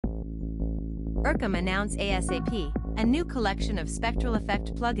IRCAM announce ASAP, a new collection of spectral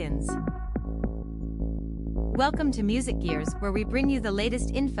effect plugins. Welcome to Music Gears, where we bring you the latest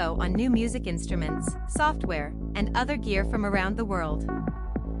info on new music instruments, software, and other gear from around the world.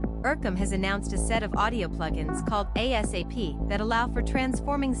 IRCAM has announced a set of audio plugins called ASAP that allow for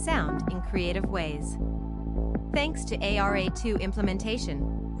transforming sound in creative ways. Thanks to ARA2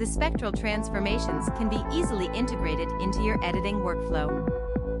 implementation, the spectral transformations can be easily integrated into your editing workflow.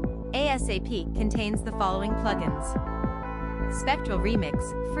 ASAP contains the following plugins. Spectral Remix,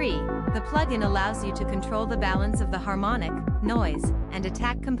 free. The plugin allows you to control the balance of the harmonic, noise, and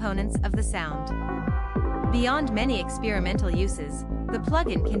attack components of the sound. Beyond many experimental uses, the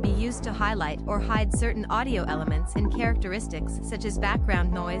plugin can be used to highlight or hide certain audio elements and characteristics such as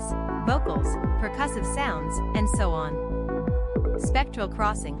background noise, vocals, percussive sounds, and so on. Spectral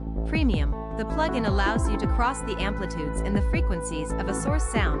Crossing, premium. The plugin allows you to cross the amplitudes and the frequencies of a source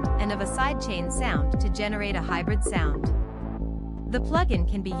sound and of a sidechain sound to generate a hybrid sound. The plugin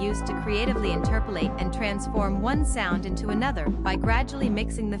can be used to creatively interpolate and transform one sound into another by gradually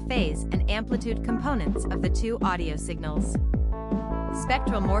mixing the phase and amplitude components of the two audio signals.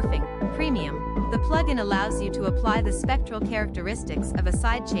 Spectral Morphing, premium. The plugin allows you to apply the spectral characteristics of a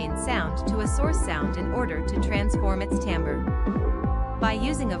sidechain sound to a source sound in order to transform its timbre. By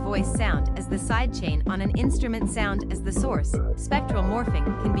using a voice sound as the sidechain on an instrument sound as the source, spectral morphing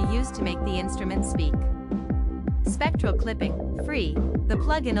can be used to make the instrument speak. Spectral Clipping, free. The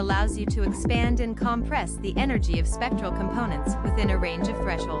plugin allows you to expand and compress the energy of spectral components within a range of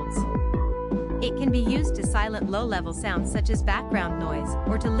thresholds. It can be used to silence low-level sounds such as background noise,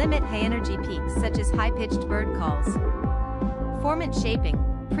 or to limit high-energy peaks such as high-pitched bird calls. Formant Shaping,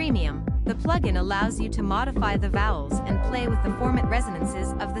 premium. The plugin allows you to modify the vowels and play with the formant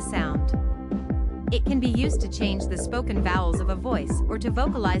resonances of the sound. It can be used to change the spoken vowels of a voice or to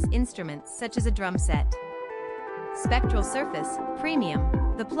vocalize instruments such as a drum set. Spectral Surface,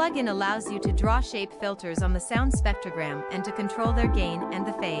 premium. The plugin allows you to draw shape filters on the sound spectrogram and to control their gain and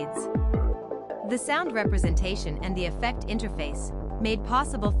the fades. The sound representation and the effect interface, made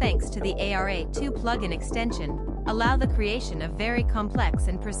possible thanks to the ARA2 plugin extension, allow the creation of very complex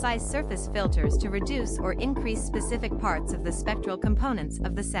and precise surface filters to reduce or increase specific parts of the spectral components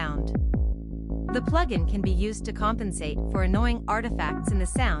of the sound. The plugin can be used to compensate for annoying artifacts in the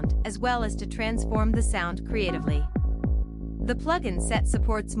sound as well as to transform the sound creatively. The plugin set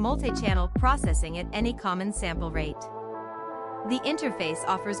supports multi-channel processing at any common sample rate. The interface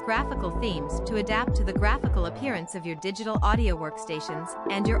offers graphical themes to adapt to the graphical appearance of your digital audio workstations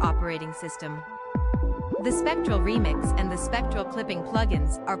and your operating system. The Spectral Remix and the Spectral Clipping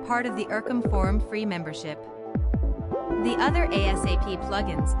plugins are part of the IRCAM Forum free membership. The other ASAP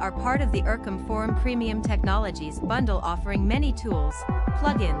plugins are part of the IRCAM Forum Premium Technologies bundle, offering many tools,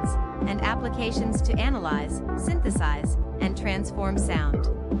 plugins, and applications to analyze, synthesize, and transform sound.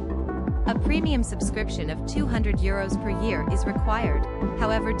 A premium subscription of €200 per year is required,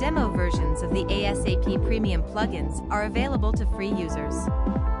 however demo versions of the ASAP Premium plugins are available to free users.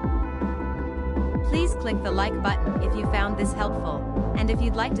 Please click the like button if you found this helpful, and if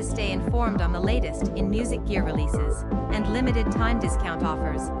you'd like to stay informed on the latest in music gear releases and limited time discount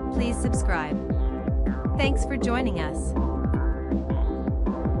offers, please subscribe. Thanks for joining us.